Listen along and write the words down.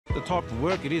The type of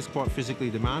work, it is quite physically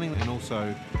demanding, and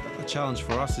also a challenge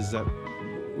for us is that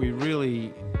we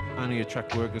really only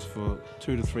attract workers for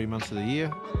 2 to 3 months of the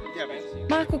year.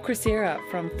 Michael Crisera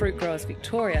from Fruit Growers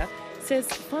Victoria says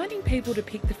finding people to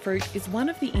pick the fruit is one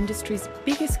of the industry's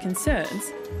biggest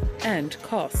concerns and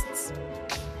costs.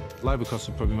 Labour costs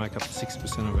will probably make up to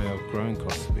 6% of our growing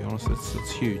costs, to be honest.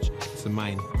 It's huge. It's the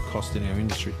main cost in our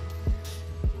industry.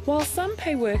 While some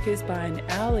pay workers by an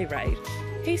hourly rate,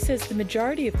 he says the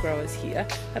majority of growers here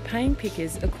are paying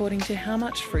pickers according to how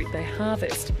much fruit they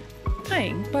harvest,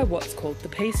 paying by what's called the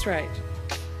piece rate.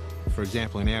 For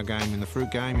example, in our game, in the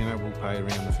fruit game, we'll pay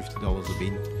around the $50 a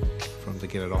bin for them to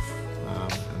get it off,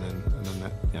 and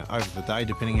then that, over the day,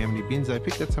 depending how many bins they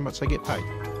pick, that's how much they get paid.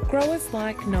 Growers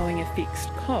like knowing a fixed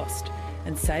cost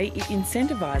and say it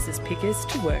incentivises pickers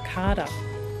to work harder.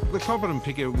 The competent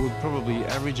picker would probably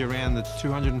average around the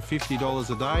 $250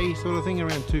 a day sort of thing,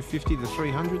 around $250 to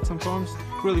 $300 sometimes.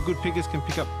 Really good pickers can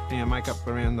pick up, make up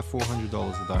around the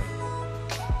 $400 a day.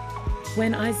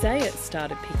 When Isaiah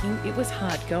started picking, it was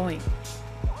hard going.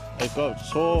 I got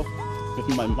sore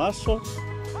with my muscle.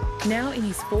 Now in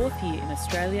his 4th year in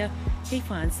Australia, he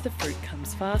finds the fruit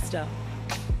comes faster.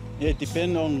 Yeah, it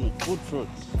depends on good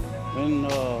fruits. When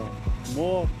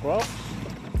more crops,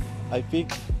 I pick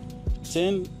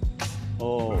 10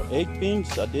 or 8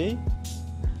 bins a day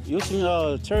using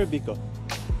a cherry picker.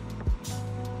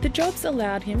 The jobs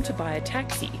allowed him to buy a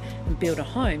taxi and build a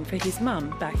home for his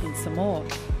mum back in Samoa.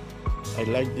 I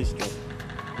like this job.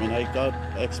 When I got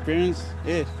experience,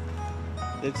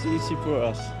 it's easy for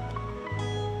us.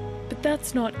 But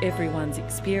that's not everyone's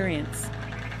experience.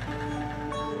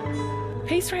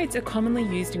 Piece rates are commonly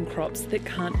used in crops that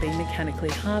can't be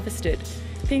mechanically harvested,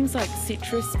 things like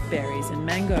citrus, berries and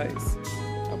mangoes.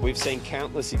 We've seen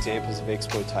countless examples of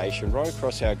exploitation right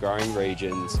across our growing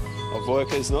regions of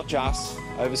workers, not just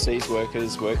overseas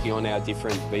workers working on our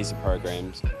different visa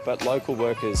programs, but local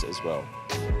workers as well.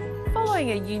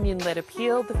 Following a union-led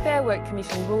appeal, the Fair Work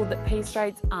Commission ruled that piece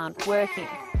rates aren't working.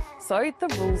 So the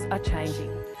rules are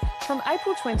changing. From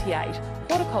April 28,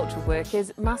 horticulture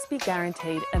workers must be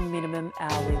guaranteed a minimum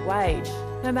hourly wage,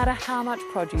 no matter how much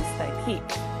produce they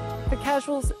pick. For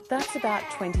casuals, that's about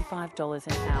 $25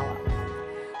 an hour.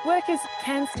 Workers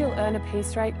can still earn a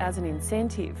piece rate as an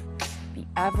incentive. The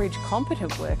average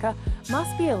competent worker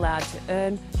must be allowed to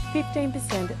earn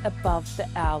 15% above the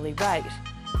hourly rate.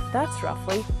 That's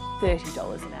roughly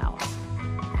 $30 an hour.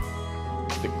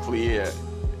 The clear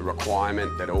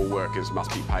requirement that all workers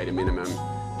must be paid a minimum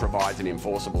provides an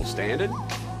enforceable standard.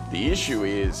 The issue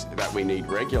is that we need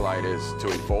regulators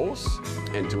to enforce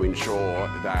and to ensure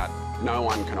that no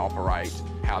one can operate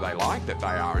how they like, that they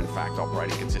are in fact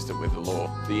operating consistent with the law.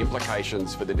 The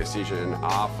implications for the decision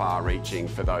are far-reaching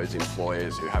for those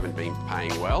employers who haven't been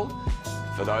paying well.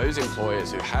 For those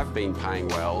employers who have been paying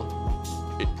well,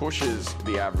 it pushes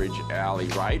the average hourly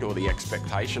rate or the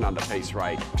expectation under piece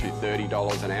rate to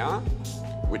 $30 an hour,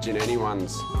 which in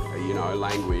anyone's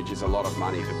language is a lot of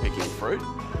money for picking fruit.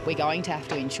 We're going to have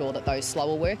to ensure that those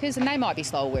slower workers, and they might be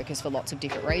slower workers for lots of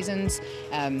different reasons,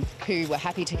 who were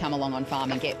happy to come along on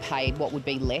farm and get paid what would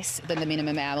be less than the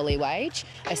minimum hourly wage.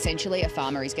 Essentially, a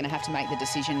farmer is going to have to make the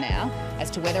decision now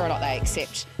as to whether or not they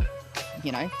accept,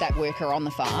 that worker on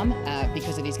the farm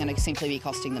because it is going to simply be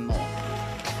costing them more.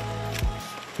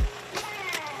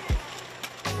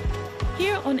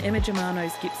 Here on Emma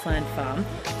Germano's Gippsland farm,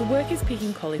 the workers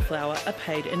picking cauliflower are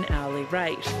paid an hourly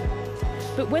rate.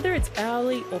 But whether it's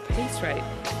hourly or piece rate,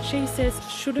 she says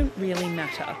shouldn't really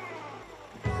matter.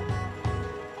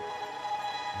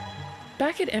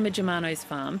 Back at Emma Germano's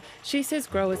farm, she says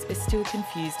growers are still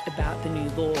confused about the new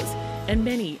laws, and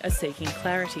many are seeking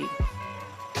clarity.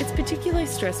 It's particularly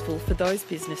stressful for those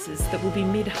businesses that will be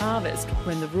mid-harvest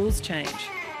when the rules change.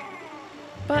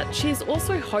 But she is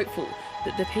also hopeful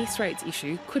that the piece rates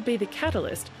issue could be the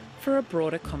catalyst for a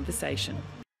broader conversation.